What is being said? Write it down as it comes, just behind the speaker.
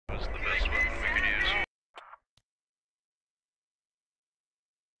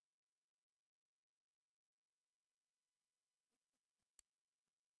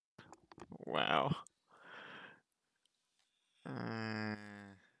Wow. Invasion.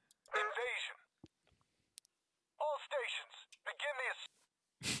 All stations, begin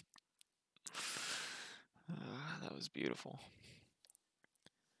the That was beautiful.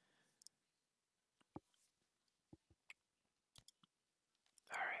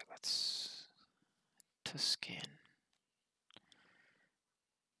 All right, let's Tusken.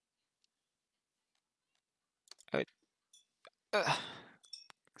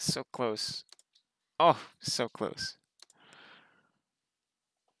 So close. Oh, so close.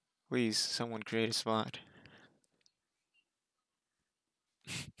 Please, someone create a spot.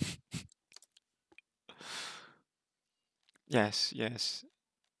 Yes, yes.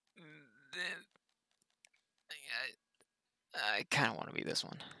 I kind of want to be this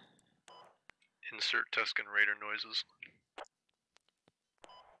one. Insert Tusken Raider noises.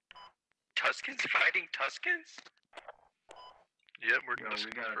 Tuskens fighting Tuskens? Yep, we're Yo, we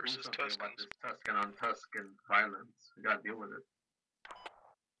Tuskens gotta do versus something about Tuskens. this Tusken on Tusken violence. We gotta deal with it.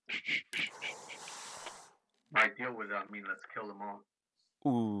 By deal with it, I mean let's kill them all.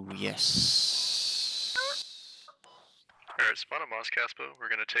 Ooh, yes. Alright, spawn a Moss Caspo. We're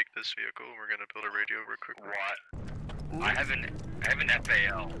gonna take this vehicle and we're gonna build a radio real quick. What? I have an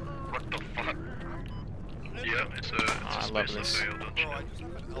FAL. What the fuck? Yeah, it's a I love space this. FAL, don't you Bro, I know? just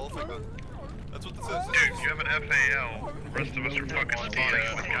have an elephant gun. That's what this is. Dude, you have an FAL. The rest of us are fucking spawning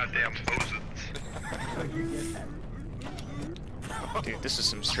in the goddamn hoses. Dude, this is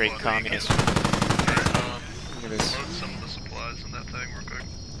some straight communism. Look Look at this. Load some of the supplies in that thing real quick.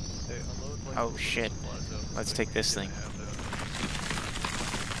 Hey, unload, like, Oh shit. Let's take this thing.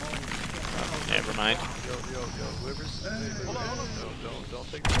 Oh, never mind. Yo, whoever's... Hey, hold on. No,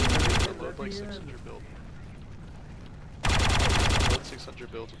 don't take the unload like 600 build. Unload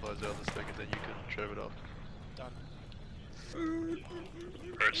 600 build supplies out of this thing and then you can drive it off. Done.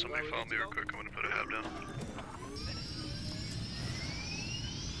 Alright, somebody follow me real quick. I'm gonna put a hab down.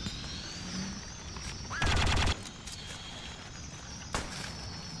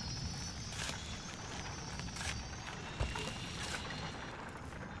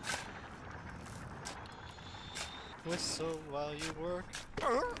 Whistle while you work.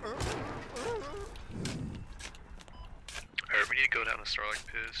 Alright, we need to go down to Starlight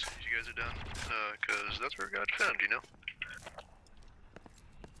Piss if you guys are done. Cause that's where we got found, you know?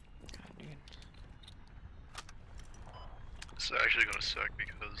 It's actually gonna suck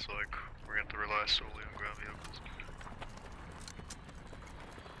because, like, we're gonna have to rely solely on ground vehicles.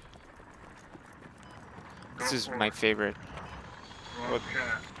 This is my favorite.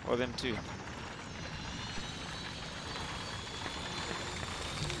 Or them too.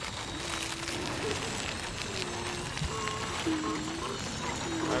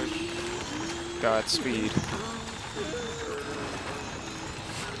 Oh, Godspeed.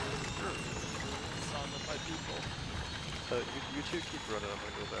 You two keep running, I'm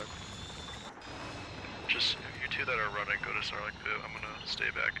gonna go back. Just, you two that are running, go to Starlight Pit. I'm gonna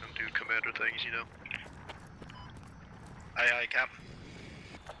stay back and do commander things, you know? Aye, Cap.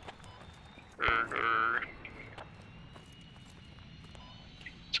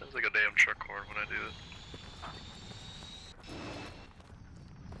 Sounds like a damn truck horn when I do it.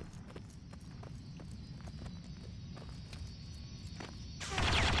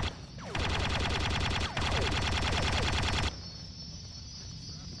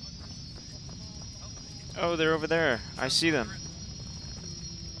 Oh, they're over there. I see them.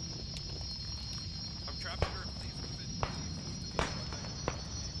 I'm trapped here, please move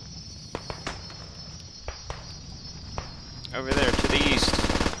it. Over there, to the east.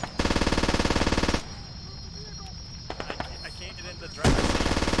 I can't get in the driver's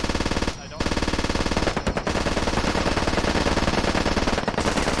seat. I don't have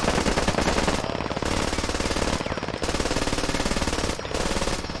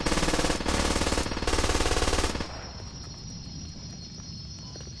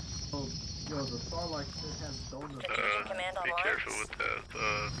Yo, the Starlight Pit has donuts. Be careful with that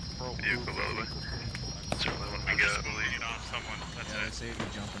vehicle, by the way. That's the only one we got. Bleeding off someone. That's Yeah, they it. say if you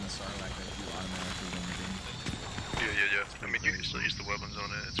jump in the Sarlacc that you automatically win the game. Yeah. I mean, you can still use the weapons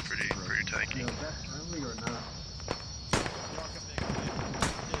on it. It's pretty tanky. Yo, is that friendly or not?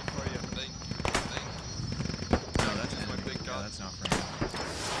 No, that's my big gun. Yeah, that's not friendly.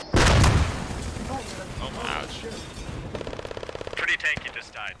 Oh, ouch. Pretty tanky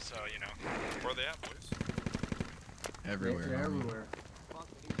just died, so, you know. Where are they at, boys? Everywhere. They're homie. everywhere.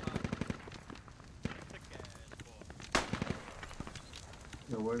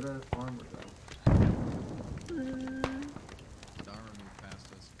 Yo, where's that armor though? The armor moved past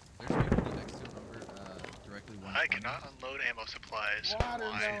us. There's people next to him over, directly one. I cannot unload ammo supplies. All the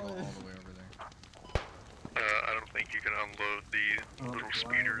way over there. I don't think you can unload the little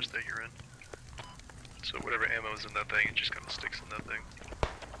speeders that you're in. So whatever ammo is in that thing, it just kind of sticks in that thing.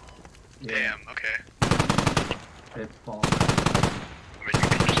 Yeah. Damn, okay. It's falling. I mean, you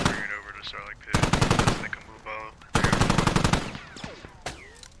can just bring it over to Starlight Pit. They can move out.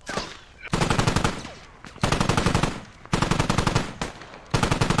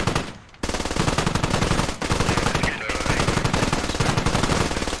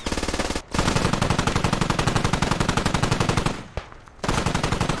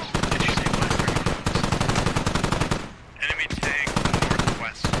 Enemy tank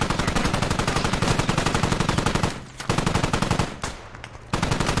northwest.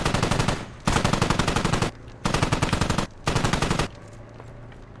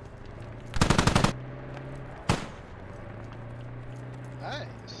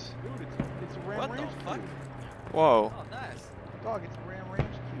 Nice. Dude, it's a Ram What the Range fuck? cube. Whoa. Oh, nice. Dog, it's a Ram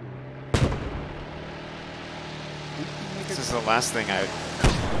Range cube. This is the last thing I...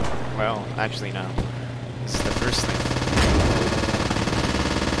 Well, actually no. This is the first thing.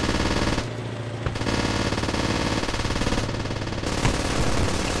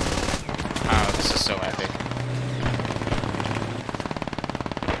 Wow, this is so epic.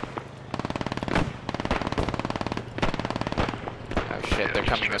 Oh shit, they're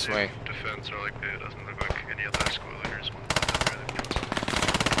coming this way. Defense Starlight Pit doesn't look like any other school leaders.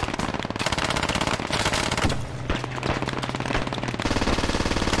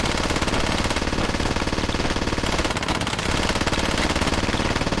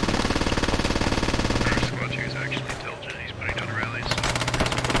 Squad 2 is actually intelligent. He's putting down rallies. So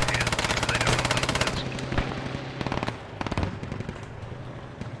they know what it is.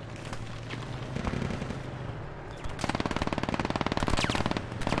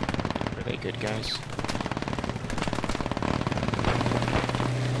 Are they good guys?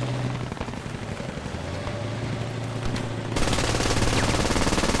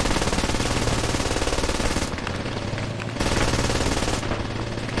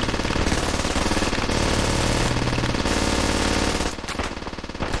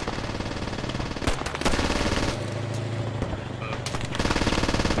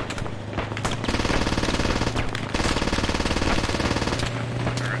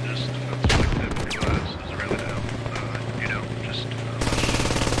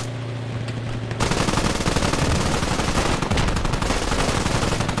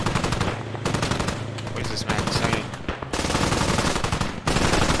 What is this man saying?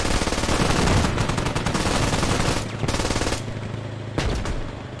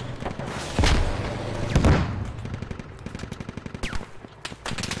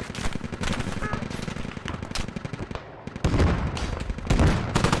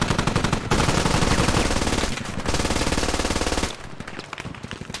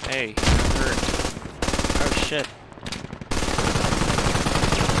 Hey, hurt. Oh shit.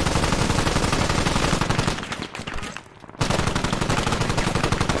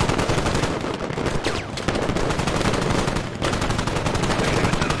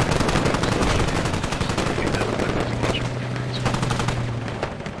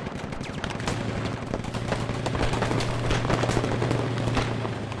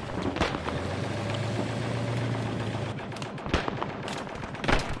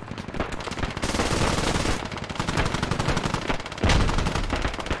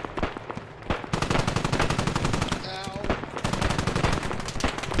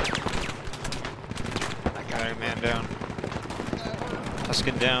 Got a man down.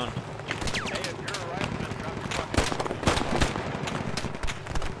 Tusken down. Hey, if you're a rifleman, drop your fucking...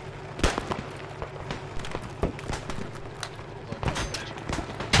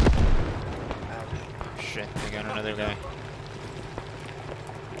 Shit, they got another guy.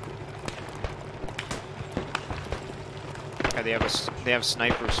 Yeah, they have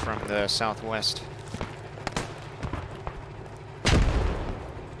snipers from the southwest. I'm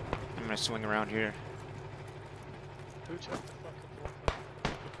gonna swing around here. Who checked the fucking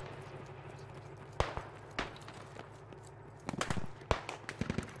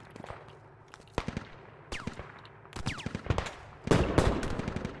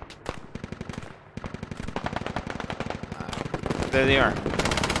There they are.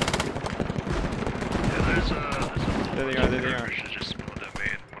 Yeah, there's There they are, there they are. Should just spawned at me,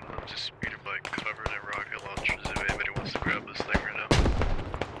 and one of them just speeded by covered in rocket launchers if anybody wants to grab this thing right now.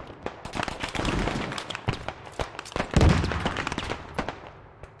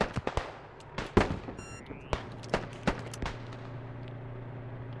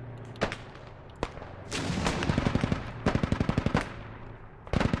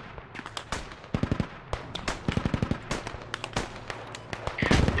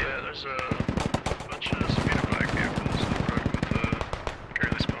 Yeah, there's a bunch of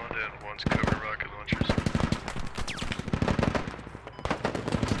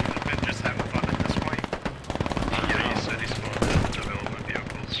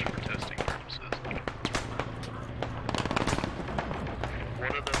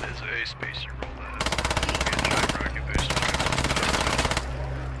One of them is a spacer roll that has a giant rocket booster.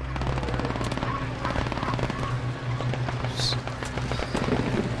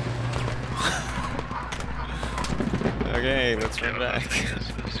 Okay, let's run Yeah, back.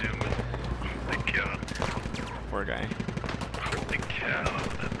 Zoom in. Thank God. Poor guy. Holy cow,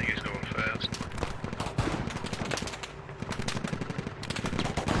 that thing is going fast.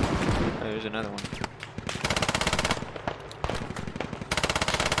 Oh, there's another one.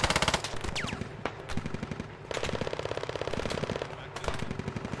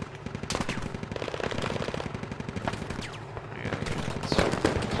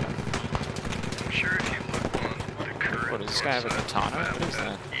 I'm sure if you look on the current What, does this guy have a katana? What is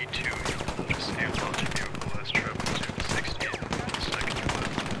that? E2, you'll just see a launch vehicle that's traveling to 60 seconds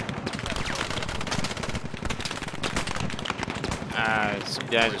Some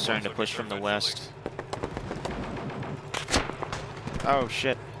guys are starting to push from the west. Oh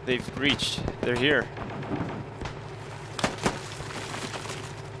shit, they've reached. They're here.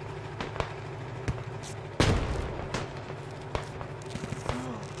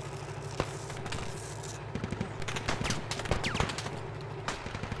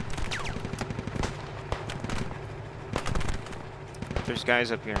 There's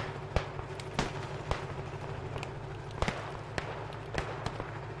guys up here.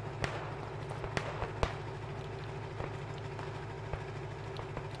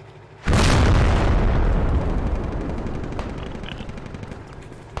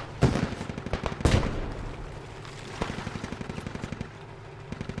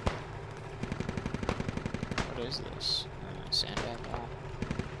 What is this? Sandbag wall.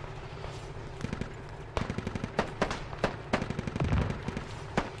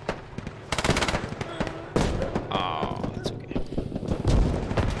 Oh, that's okay.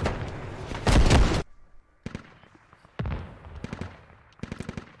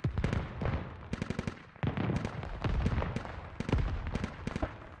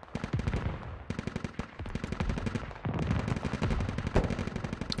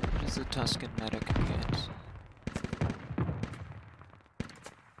 What does the Tusken medic get?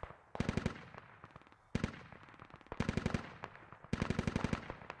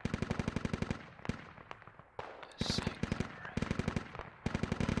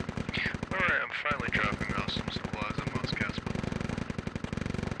 Alright, I'm finally dropping off some supplies on Mos Espa.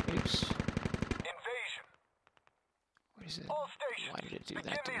 Oops. Invasion. What is it? All stations. Why did it do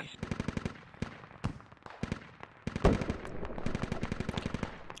that to me?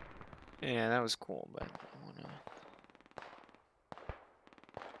 Yeah, that was cool, but I wanna...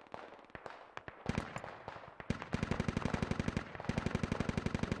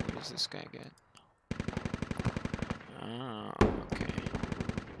 What does this guy get? Oh, okay.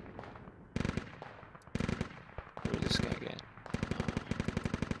 What does this guy get?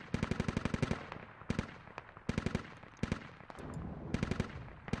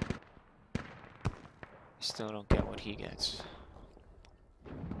 Still don't get what he gets.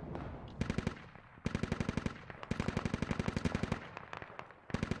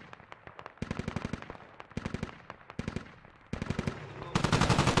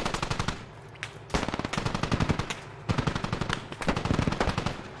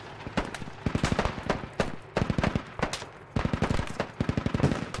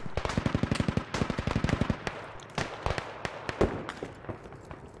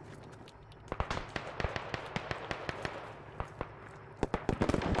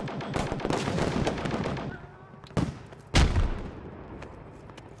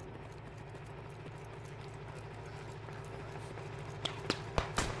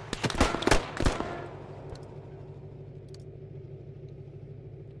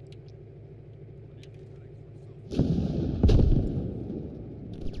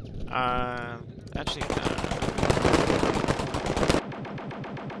 Actually,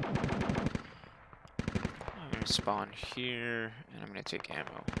 I'm gonna spawn here, and I'm gonna take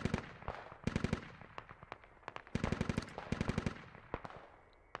ammo.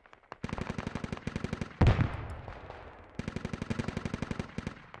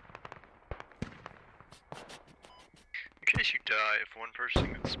 In case you die, if one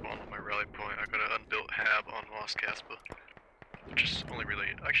person gets spawned on my rally point, I got an unbuilt hab on Mos Espa. Which is only really...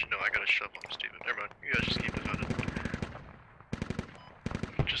 Actually, no, I got a shovel. I'm stupid. Never mind. You guys just keep defending.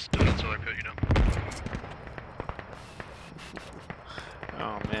 Just do it until I put, you know.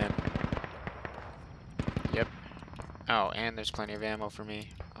 Oh, man. Yep. Oh, and there's plenty of ammo for me.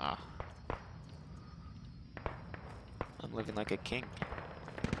 Ah. I'm living like a king.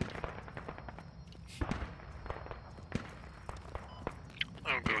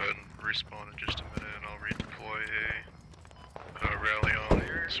 I'll go ahead and respawn in just a minute and I'll redeploy a rally on here.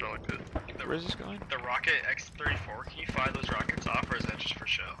 Where's this going? The rocket X-34, can you fire those rockets off, or is that just for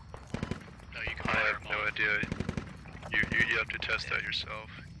show? No, you can I fire have them no off. idea. You have to test that yourself.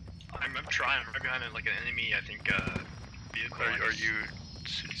 I'm trying. I'm right behind like an enemy, I think, vehicle. Are you...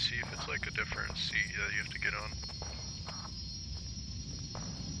 See if it's like a different seat that you have to get on.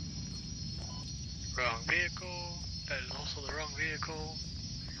 Wrong vehicle. That is also the wrong vehicle.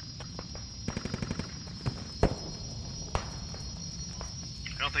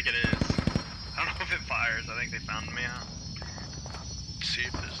 I don't think it is. I don't know if it fires. I think they found me out. See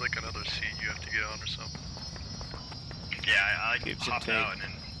if there's like another seat you have to get on or something. Yeah, I Keeps popped it out and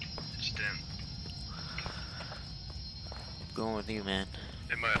then just didn't. Going with you, man.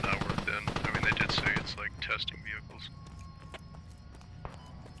 It might have not worked then. I mean, they did say it's like testing vehicles.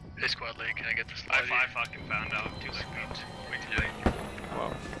 Hey, squad lead, can I get this? I fucking found out. Too late. Way too late.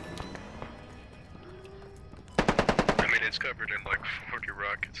 Whoa. I mean, it's covered in like 40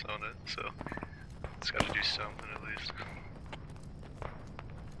 rockets on it, so it's got to do something at least.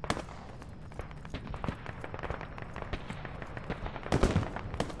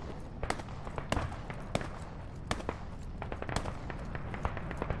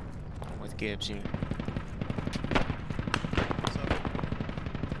 With Gibbs here.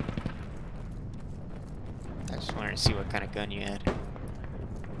 I just wanted to see what kind of gun you had.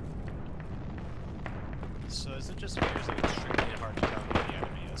 So is it just appears like it's extremely hard to tell who the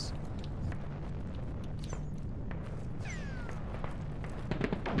enemy is?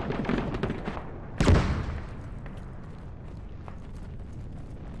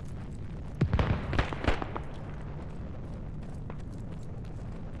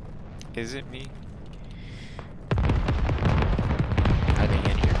 Is it me? Are they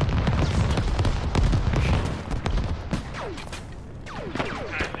in here?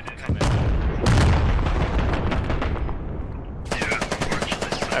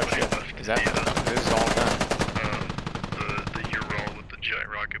 Oh shit, is that this is all done? The year roll with the giant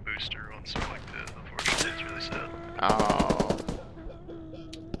rocket booster on something like that, unfortunately, it's really sad. Oh.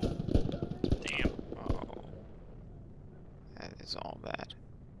 Damn. Oh. That is all bad.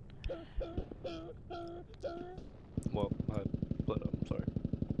 Well, but I'm sorry.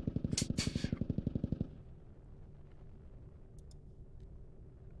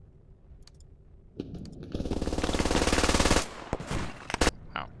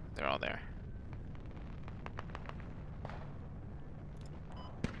 Oh, they're all there.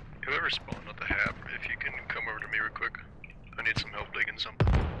 Whoever spawned at the hab, if you can come over to me real quick. I need some help digging something.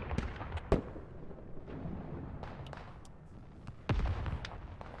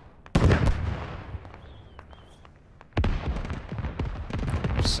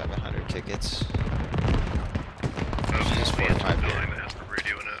 Tickets. Just Just 4 or 5 building here. that has the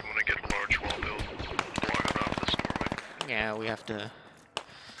radio in it. I want to get a large wall built, block it off this doorway. Yeah, we have to.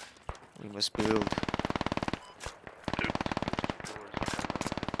 We must build.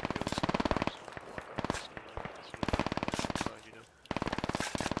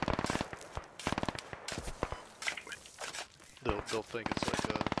 They'll think it's like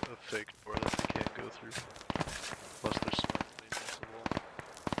a fake door that they can't go through. Plus there's smart places on the wall.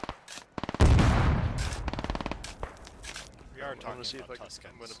 We are I'm talking gonna see if about I can. Tuskens.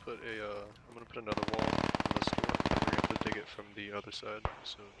 I'm gonna put another wall on this door. We're gonna have to dig it from the other side.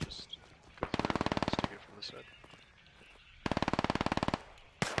 So just go through and just dig it from the side.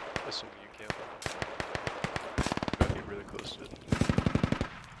 Assuming you can. Gotta get really close to it.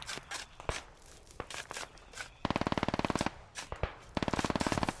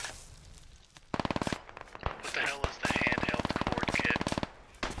 What the hell is the handheld cord kit?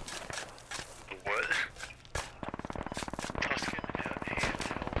 The what? Tusken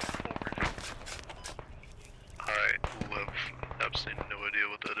handheld cord. I have absolutely no idea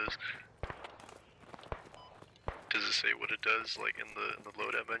what that is. Does it say what it does, like in the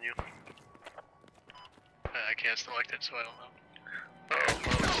loadout menu? I can't select it, so I don't know. Oh,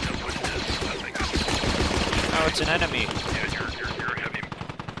 well, that's what it is. I think it's... Oh, it's an enemy. Yeah, you're a heavy...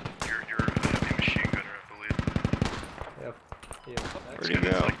 You're a heavy machine gunner, I believe. Yep. Where'd he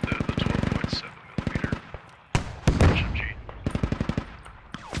It's go? like the 12.7 millimeter HMG.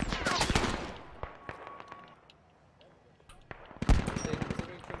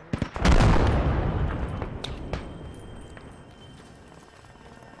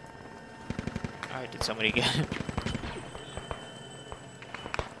 Alright, did somebody get it?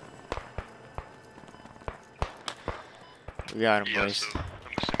 We got him, Yeah, boys. so I'm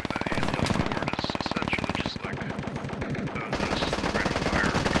assuming that handheld cord is essentially just like this rate of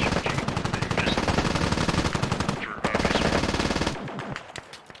fire HMG that you just for obvious reasons.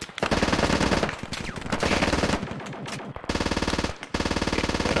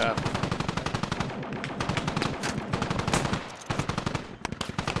 What up?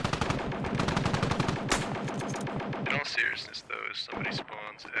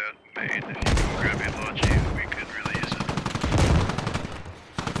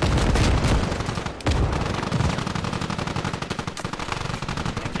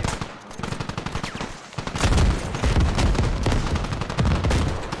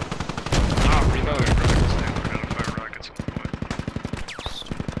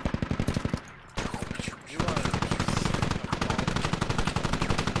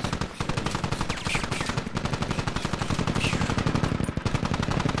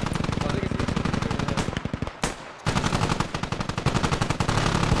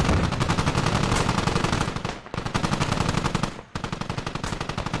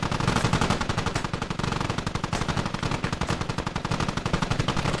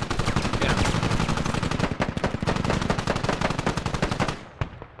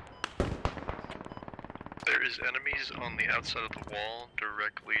 There's enemies on the outside of the wall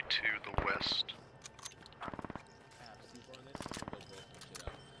directly to the west.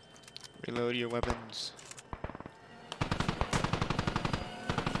 Reload your weapons.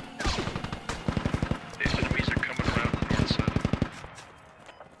 These enemies are coming around the north side.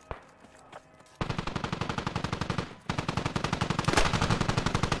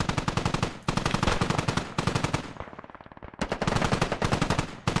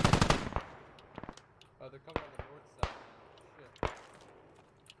 Oh, they're coming on the north side. Shit.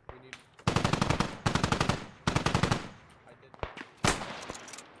 We need... I did...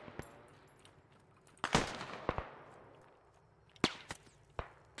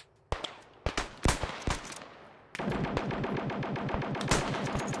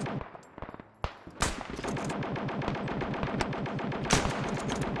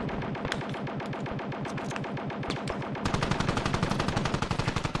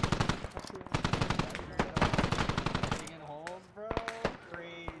 Digging holes, bro?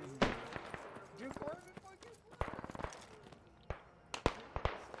 Crazy. Dude, Corbin, fucking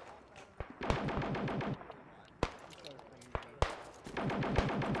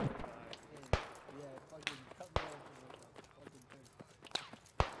yeah, fucking cut me off with a fucking thing.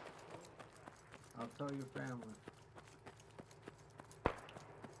 I'll tell your family.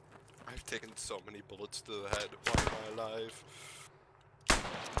 I've taken so many bullets to the head. Why am I alive?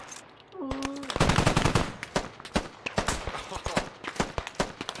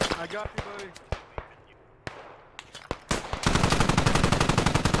 I got you, buddy.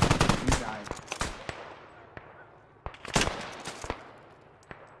 You died.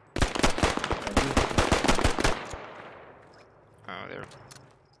 Oh, they're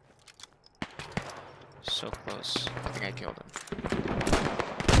so close. I think I killed him.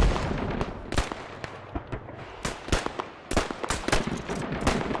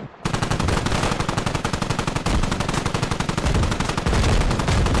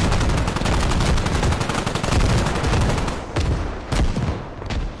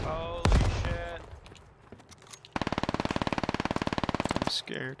 Holy shit. I'm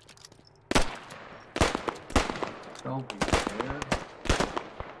scared. Don't be scared.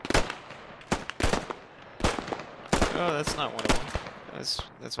 Oh, that's not one of them.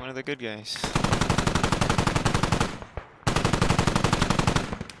 That's one of the good guys.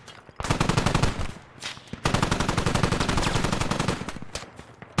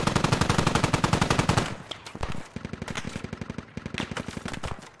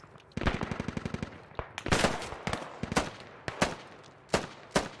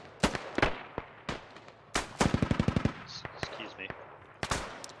 Excuse me.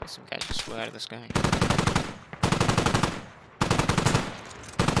 Some guy just flew out of the sky.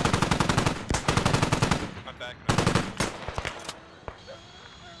 I'm back now.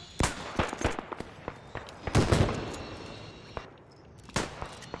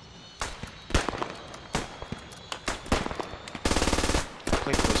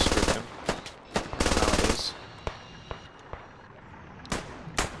 Play close with him nowadays.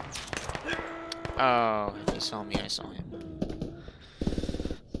 Oh, he saw me, I saw him.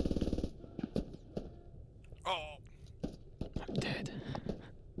 Oh! I'm dead.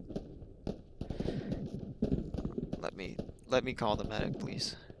 Let me call the medic,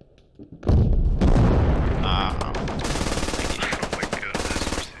 please. Ah. Oh my goodness,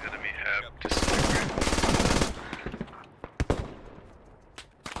 where's the enemy have disintegrated?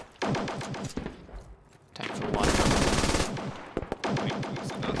 Time for water.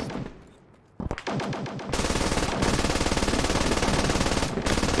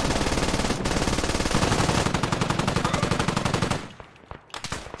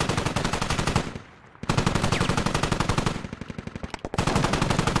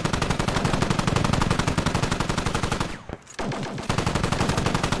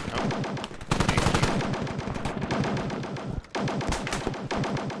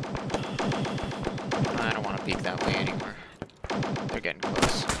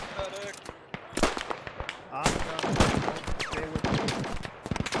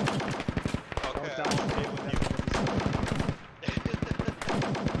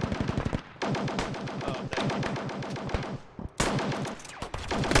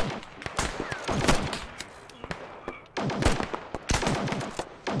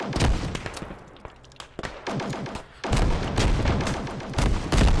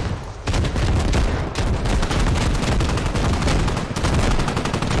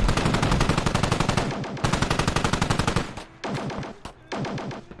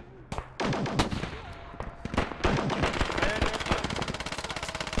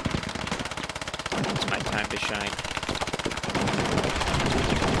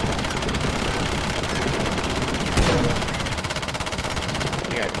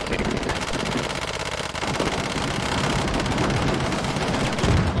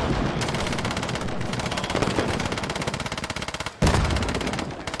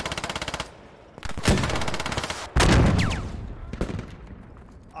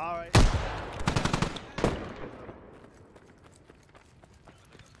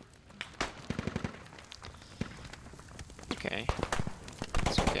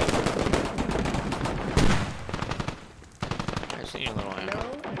 need a little ammo. Hello?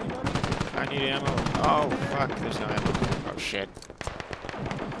 Anybody? I need ammo. Oh, fuck, there's no ammo. Oh, shit.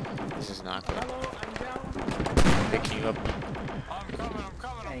 This is not good. Hello, I'm down. Picking you up. I'm coming,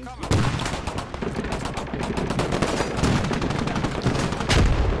 Thank I'm you. coming.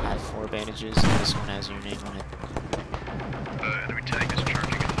 I have 4 bandages, and this one has your name on it. Enemy tank is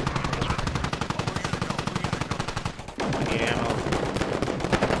charging in. I need ammo.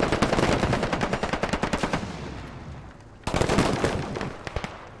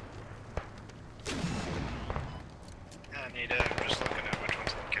 I need I'm just looking at which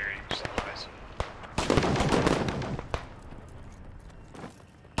ones can carry supplies.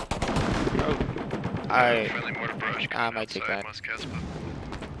 I Friendly mortar barrage I coming might take outside that. West Caspa.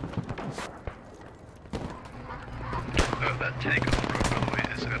 That tank on the road, by the way,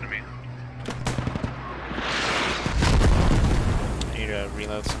 is enemy. I need to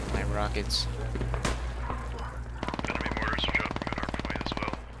reload some of my rockets. Enemy mortars are dropping at our point as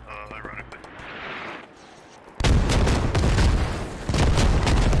well, ironically.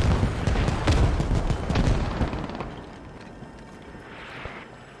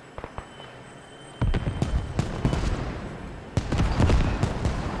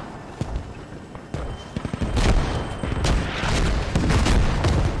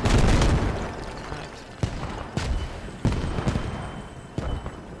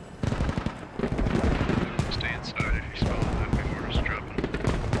 Stay inside if you smell enemy mortars dropping.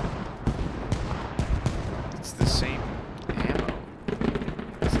 It's the same ammo.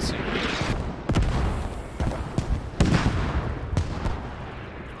 It's the same ammo.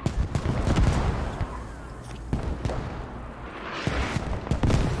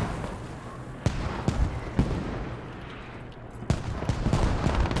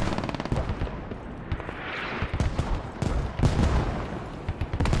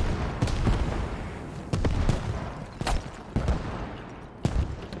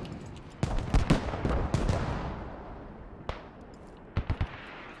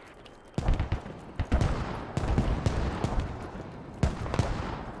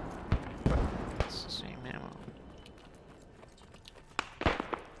 It's the same ammo.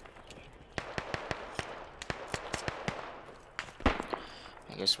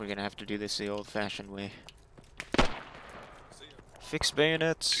 I guess we're gonna have to do this the old-fashioned way. Fix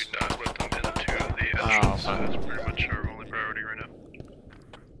bayonets. Do not let them into the Oh, entrance. fuck. That's pretty much our only priority right now.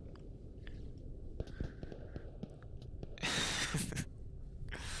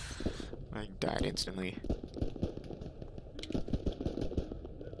 I died instantly.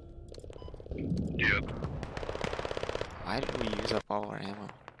 Yep. Why did we use up all our ammo?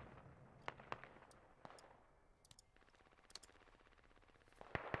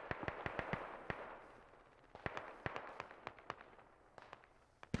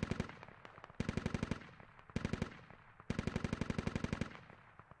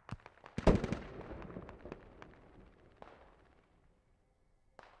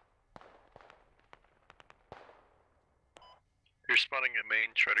 You're spotting at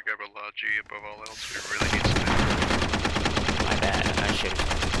main, try to grab a Logi above all else. We really need to. My bad, I should've.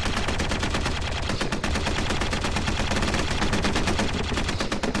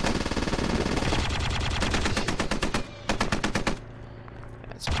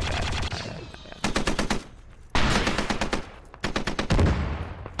 That's my bad.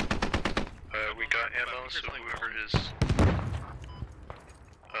 We got ammo, so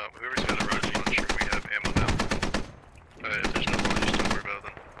whoever's got a rocket launcher, we have ammo now. If there's no more, just don't worry about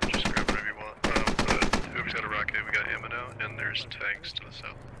them. Just grab whatever you want. But whoever's got a rocket, we got ammo now, and there's tanks to the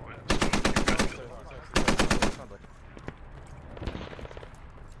south. So you guys feel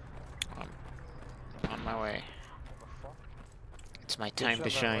I'm on my way. It's my time to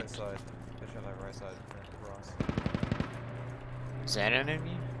shine. Is that an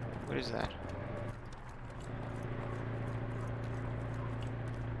enemy? What is that?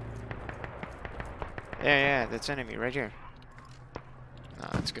 Yeah, that's enemy right here. No,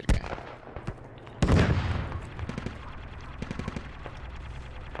 that's a good guy.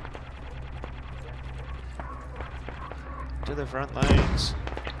 To the front lines.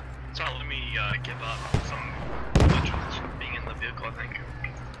 So let me give up some legends being in the vehicle, I think.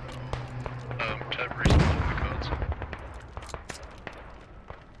 Type respawn in the codes.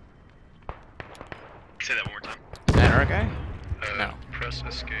 Say that one more time. Is that our guy? No. Press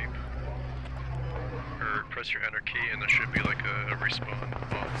escape. Or press your enter key and there should be like a respawn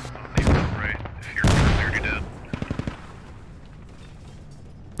off on the right if you're already dead.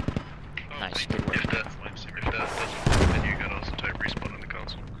 Nice, good work. If that doesn't work, then you can also type respawn in the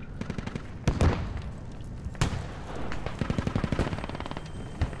console.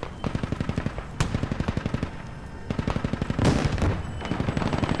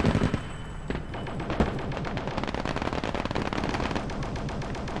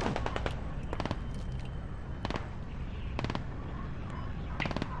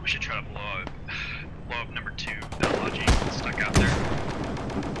 We should try to blow up number 2, that Logi stuck out there.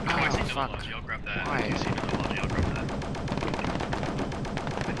 Oh, I see another fuck. Logi, I'll grab that. Why? I see another Logi, I'll grab that.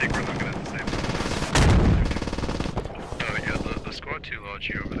 I think we're looking at the same one. Oh yeah, the squad 2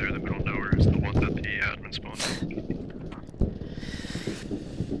 Logi over there in the middle of nowhere is the one that the admin spawned.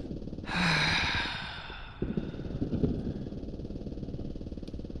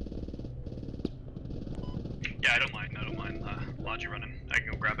 Yeah, I don't mind Logi running. I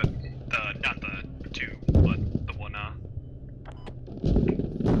can go grab it. Not the 2, but the one,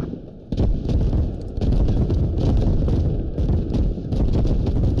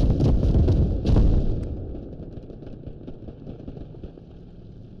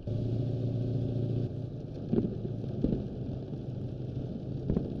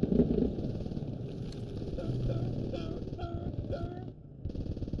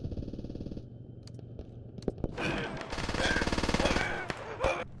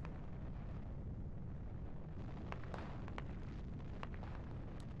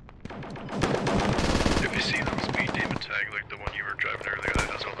 If you see that speed demon tag, like the one you were driving earlier that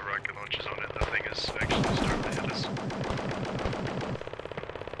has all the rocket launches on it, that thing is actually starting to hit us.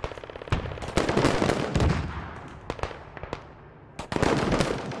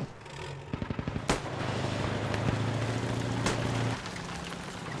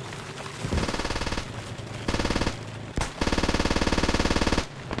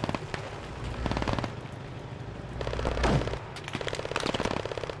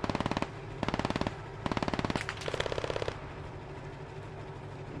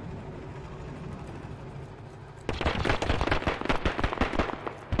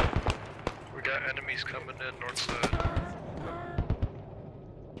 We got enemies coming in north side.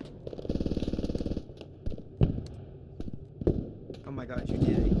 Oh my god, you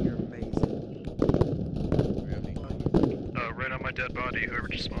did it. You're amazing. Right on my dead body, whoever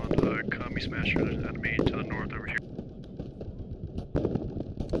just spawned, commie smasher, there's an enemy to the north over here.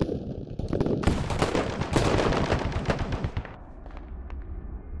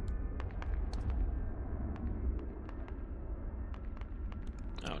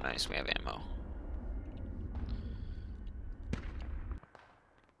 Oh, nice, we have ammo.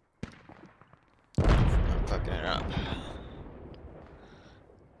 I'm fucking it up.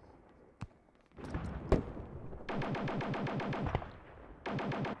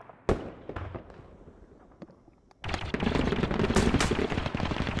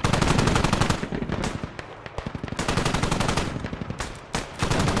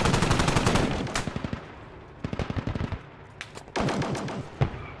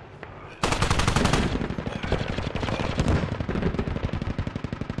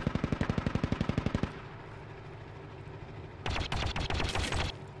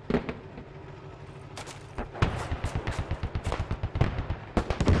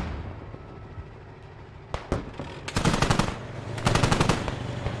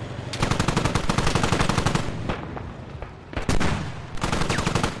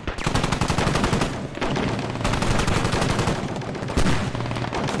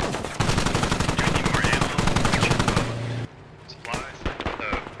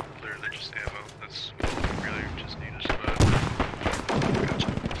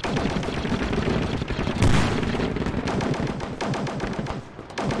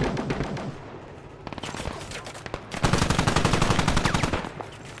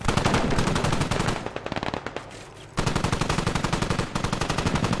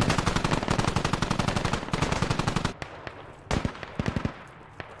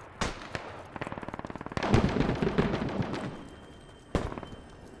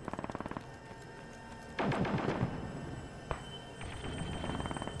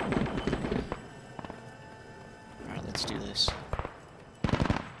 Let's do this.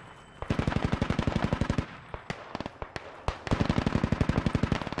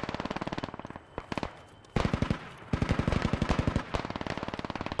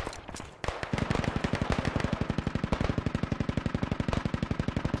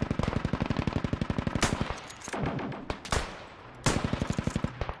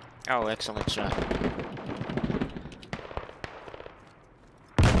 Oh, excellent shot.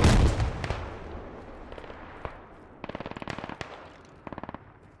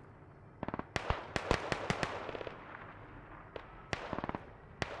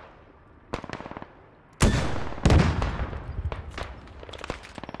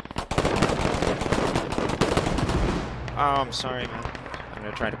 Oh, I'm sorry, man. I'm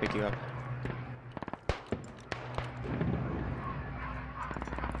gonna try to pick you up.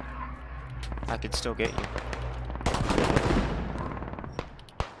 I could still get you.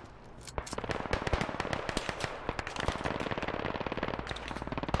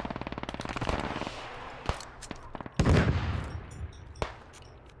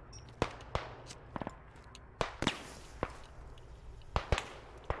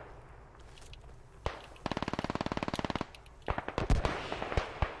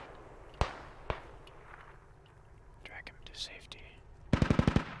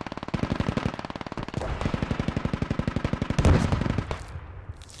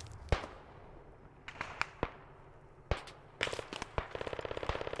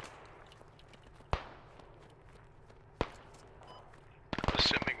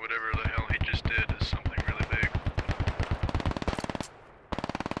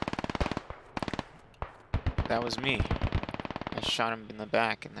 that was me. I shot him in the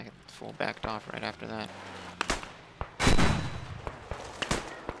back, and the fool backed off right after that.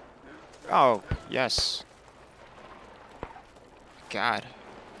 Oh, yes. God.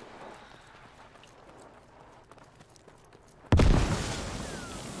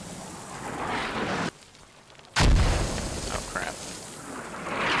 Oh, crap.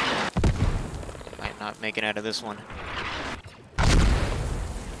 Might not make it out of this one.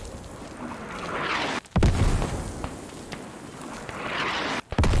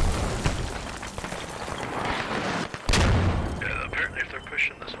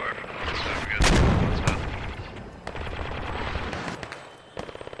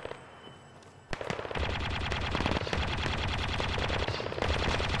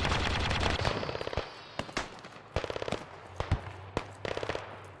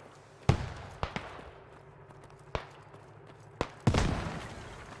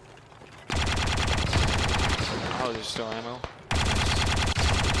 Oh, there's still ammo.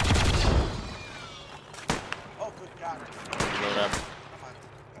 Oh, good God. Load up. Come on.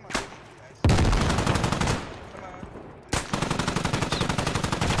 Come on, guys. Come on.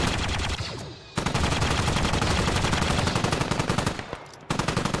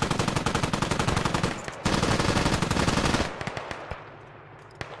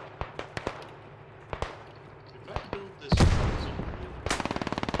 If I build this console,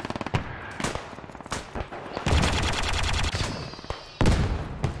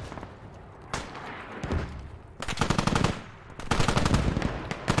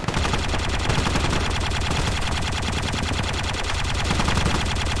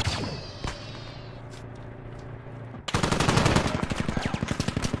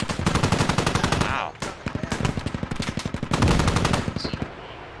 Wow.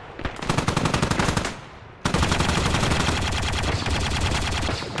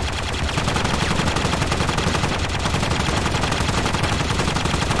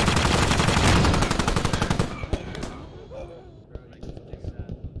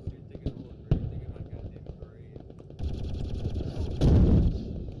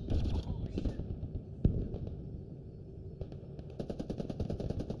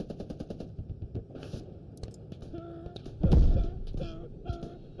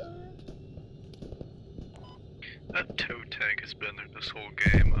 That tow tank has been there this whole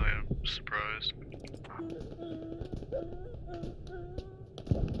game. I am surprised.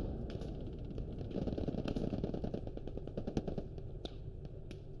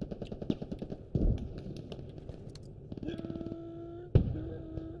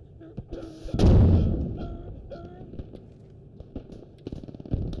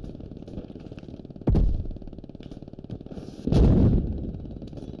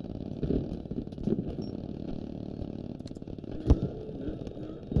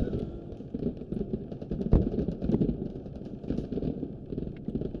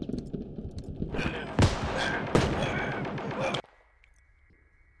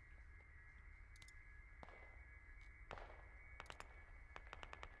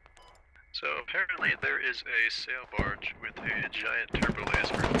 So apparently there is a sail barge with a giant turbo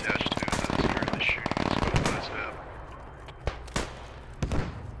laser attached to it that is currently shooting as well as that.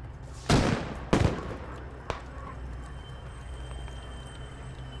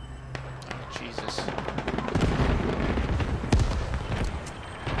 Oh, Jesus.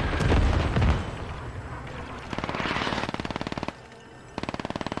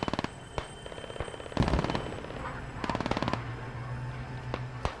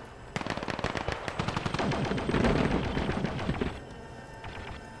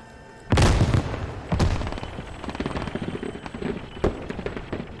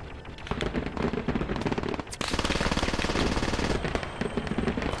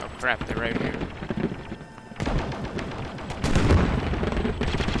 Crap, they're right here.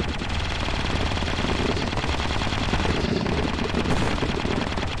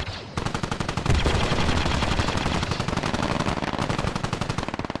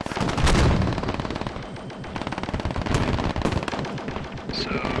 So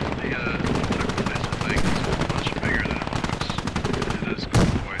the turbo laser thing is much bigger than it looks. It is quite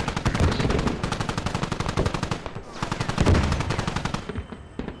advanced.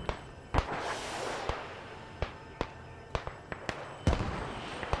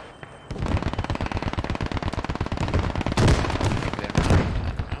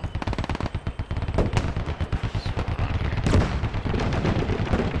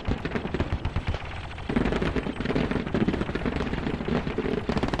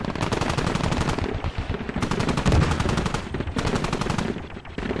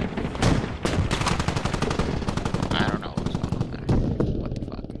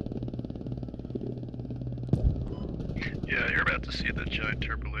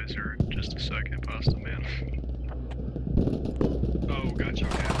 laser in just a second, Pasta Man. Oh, gotcha.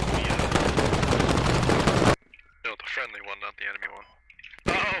 Okay. No, the friendly one, not the enemy one.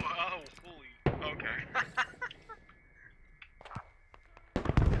 Oh, holy. Okay.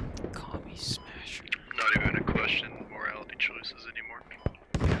 Commie smasher. Not even a question morality choices anymore.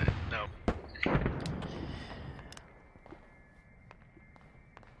 No.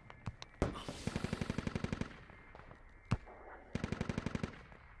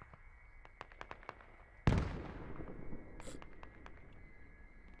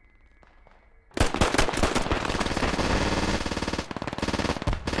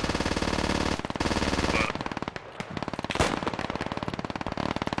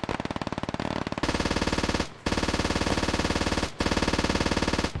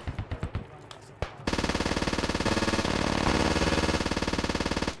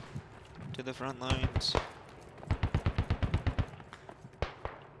 To the front lines.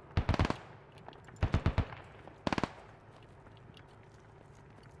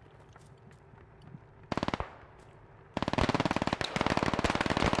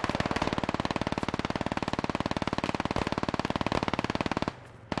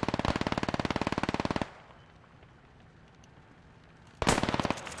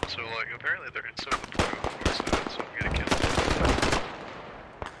 So, like, apparently they're inside the plane on the north side, so I'm gonna kill them.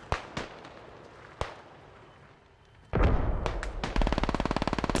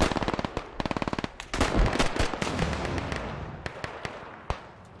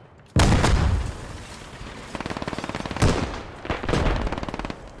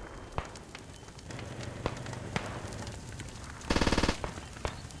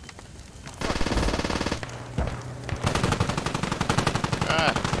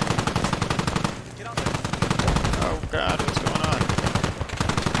 Ah! Oh god, what's going on?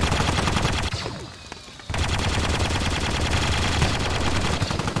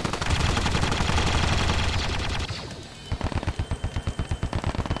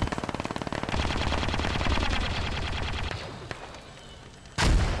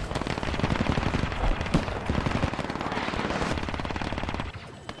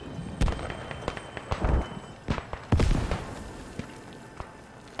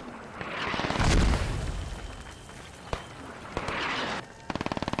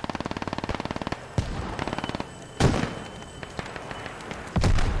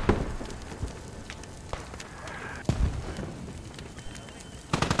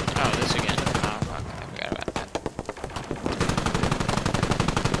 Oh, this again. Oh, fuck. I forgot about that.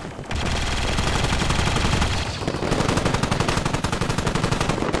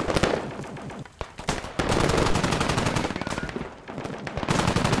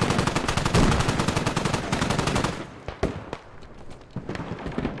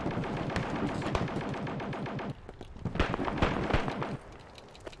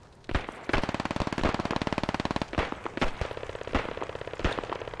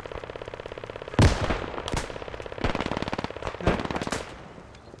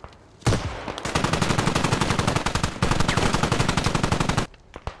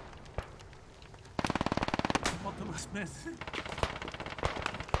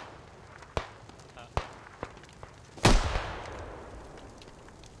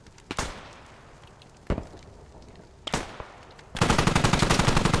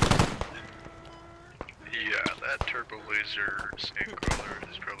 Yeah, that turbo laser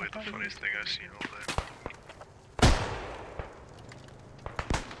sandcrawler is probably the funniest thing I've seen all day.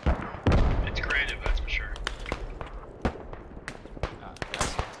 It's creative, that's for sure.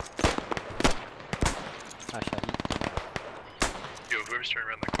 Yo, whoever's turning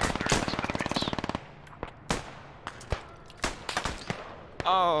around the corner, there's enemies.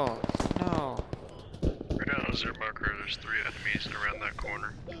 Oh, no. Right now, as their marker, there's 3 enemies around that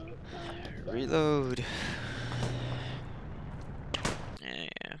corner. Reload. Yeah.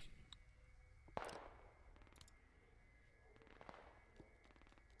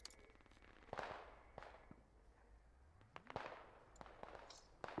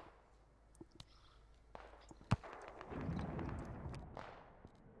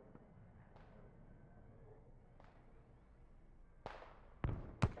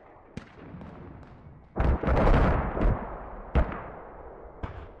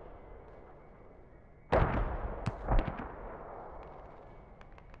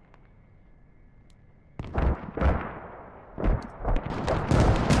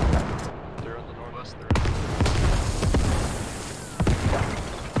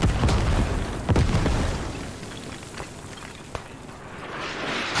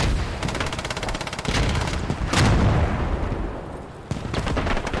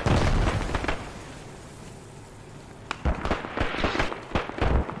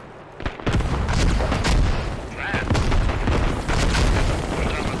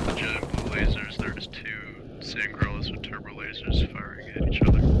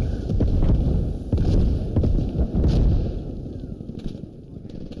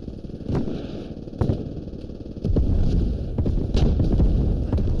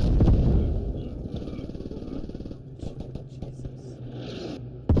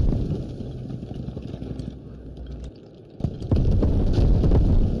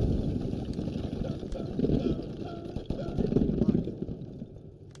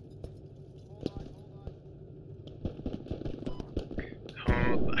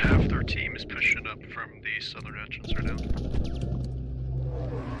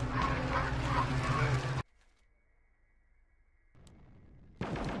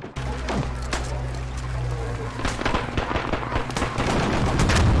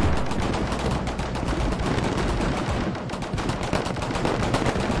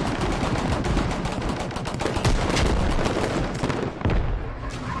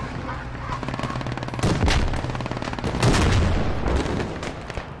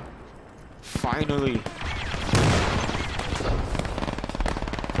 Finally!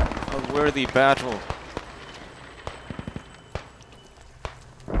 A worthy battle.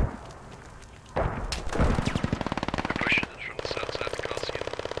 They're pushing in from the south side of the Coliseum.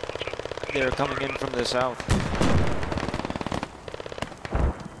 Watch out. They're coming in from the south.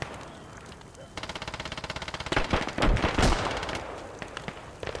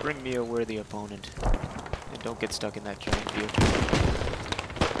 Bring me a worthy opponent. And don't get stuck in that giant vehicle.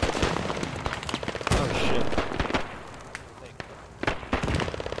 Oh shit.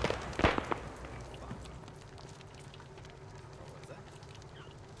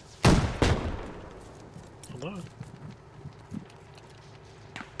 Hold on.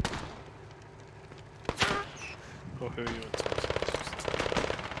 Oh, who are you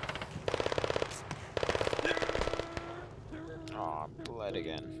on? Aw, blood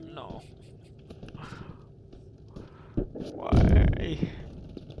again. No. Why?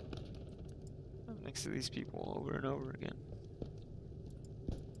 I'm next to these people over and over again.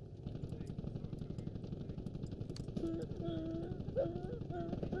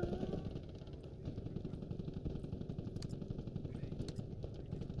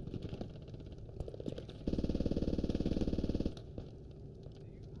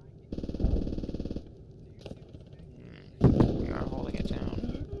 We are holding it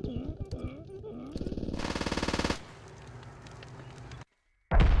down.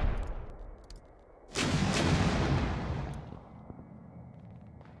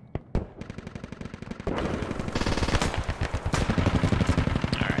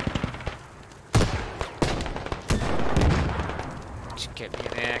 Get me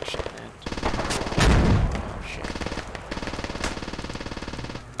in action, man. Oh shit.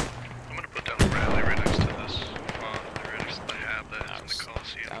 I'm gonna put down a rally right next to this pond. Right next to the hab that is in the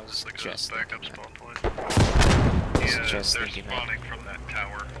Coliseum. I was It's like just a backup thinking spawn point. Yeah, Just they're thinking spawning from that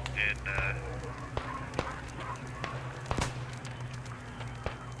tower in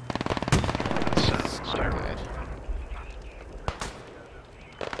south Not side. good.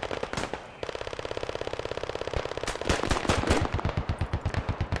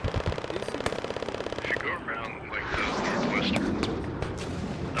 If you go around like the northwestern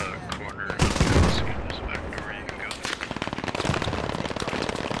corner of the Coliseum, there's a back door you can go through.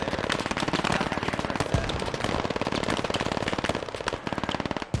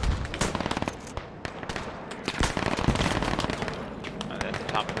 At the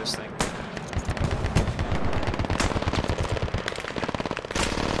top of this thing.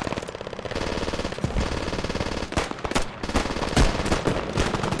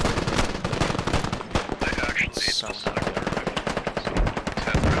 I actually So select the rifle. So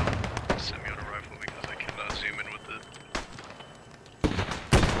 10 round semi-auto rifle because I cannot zoom in with it.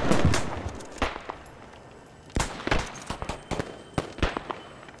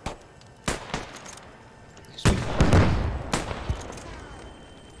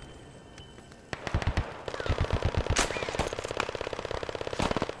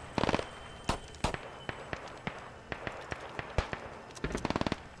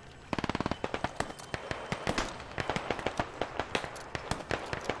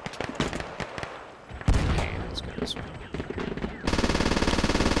 Okay, let's go this way.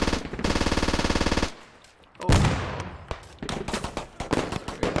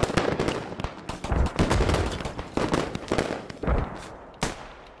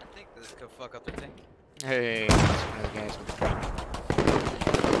 I think this could fuck up the tank. Hey, that's one of the guys with the gun.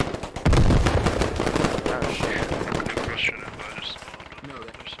 Oh shit. No question if I just spawned. No,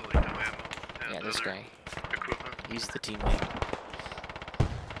 that- There's like no ammo. And Yeah, this other guy. equipment. He's the teammate.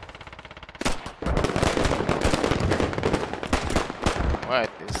 What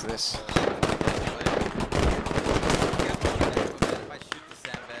is this?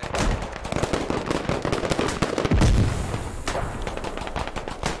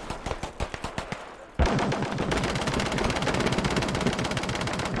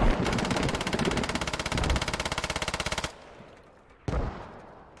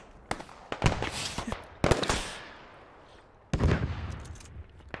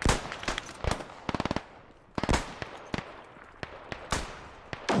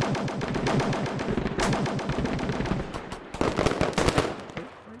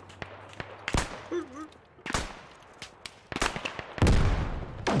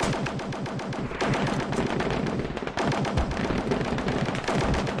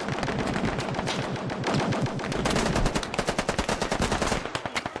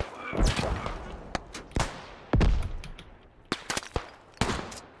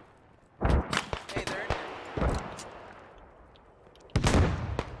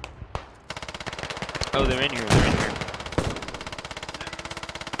 Oh, they're in here, they're in here.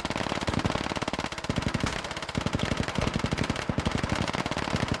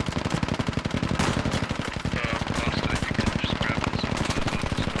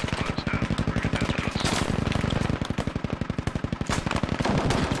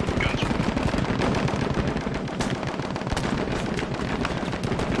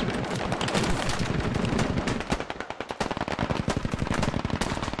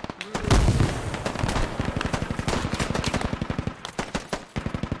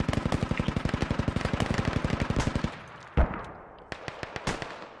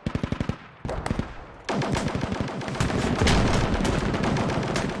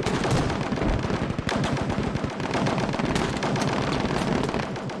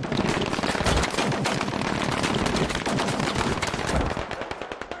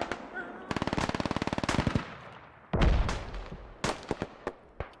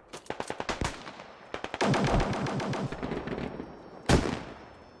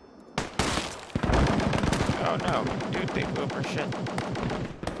 big boomer shit.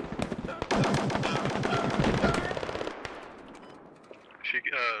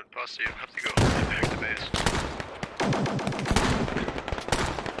 Posse, you have to go back to base.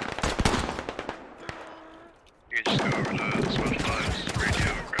 You can just go over to Switch 5's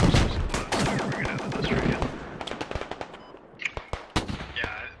radio and grab some supplies and bring it into this radio.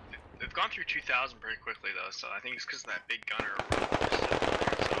 Yeah, they've gone through 2,000 pretty quickly though, so I think it's because of that big gunner.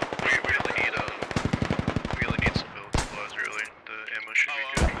 We only need some build supplies really. The ammo should be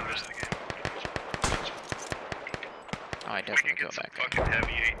good for the rest of the game. Oh, I We definitely can go get some back. fucking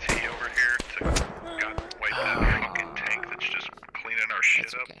heavy AT over here to wipe that fucking tank that's just cleaning our shit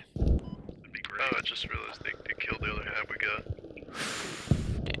That's up. okay. That'd be great. Oh, I just realized they killed the other half we got.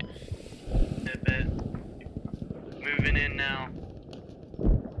 Moving in now.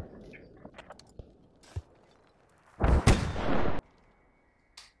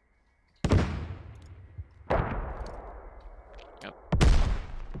 Yep.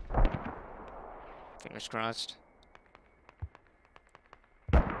 Fingers crossed.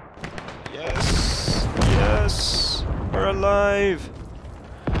 Yes! Yes! We're alive!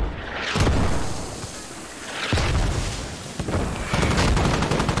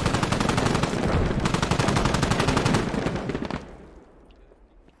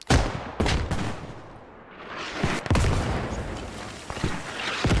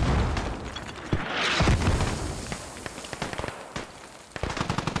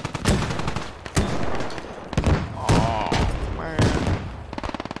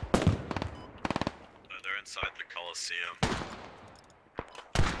 Inside the Coliseum.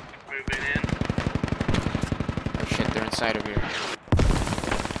 Moving in. Oh shit, they're inside of here.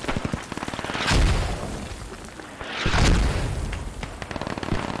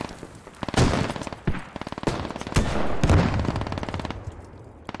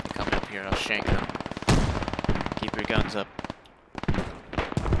 Coming up here, I'll shank them. Keep your guns up.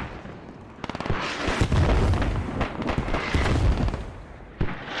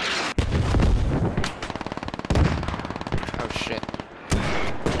 Oh shit.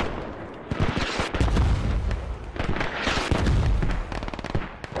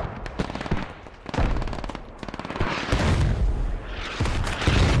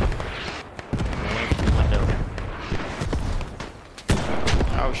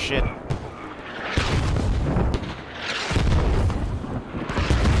 Oh shit.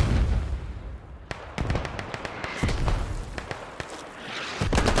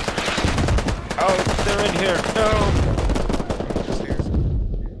 Oh, they're in here. No.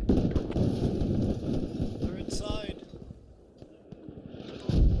 They're inside.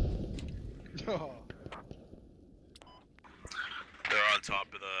 They're on top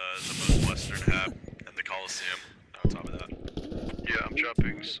of the most western hab and the Coliseum. On top of that. Yeah, I'm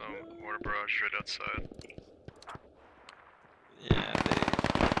dropping some mortar barrage right outside. Yeah,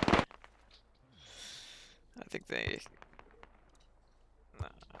 I think they... Nah.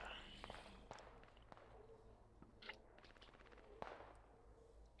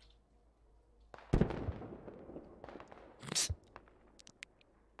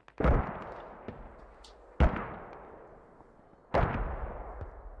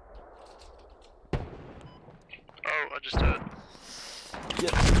 Oh, I just died.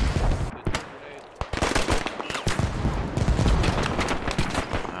 Yep.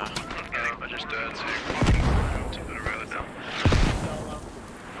 I just died, so you can put it right down.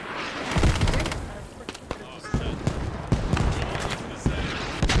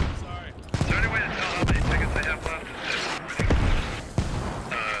 Sorry. Is there any way to tell how many tickets they have left?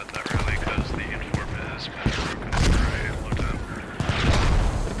 Not really, because the informant has been broken for a long time.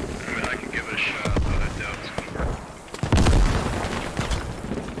 I mean, I can give it a shot, but I doubt it's gonna work.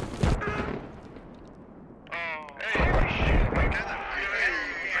 Oh, hey, shit, I got that.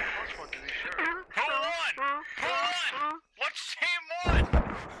 Hold on! What's team one?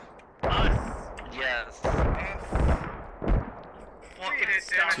 Us. Yes. Fucking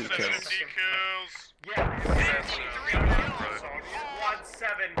stop. 2 kills. Decals. Yeah, 53 kills. Squad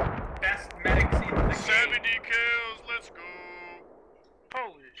 7, best medics in the game. 70 kills, let's go.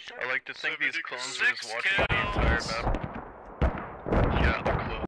 I like to think these clones are just 76 watching the entire kills. map.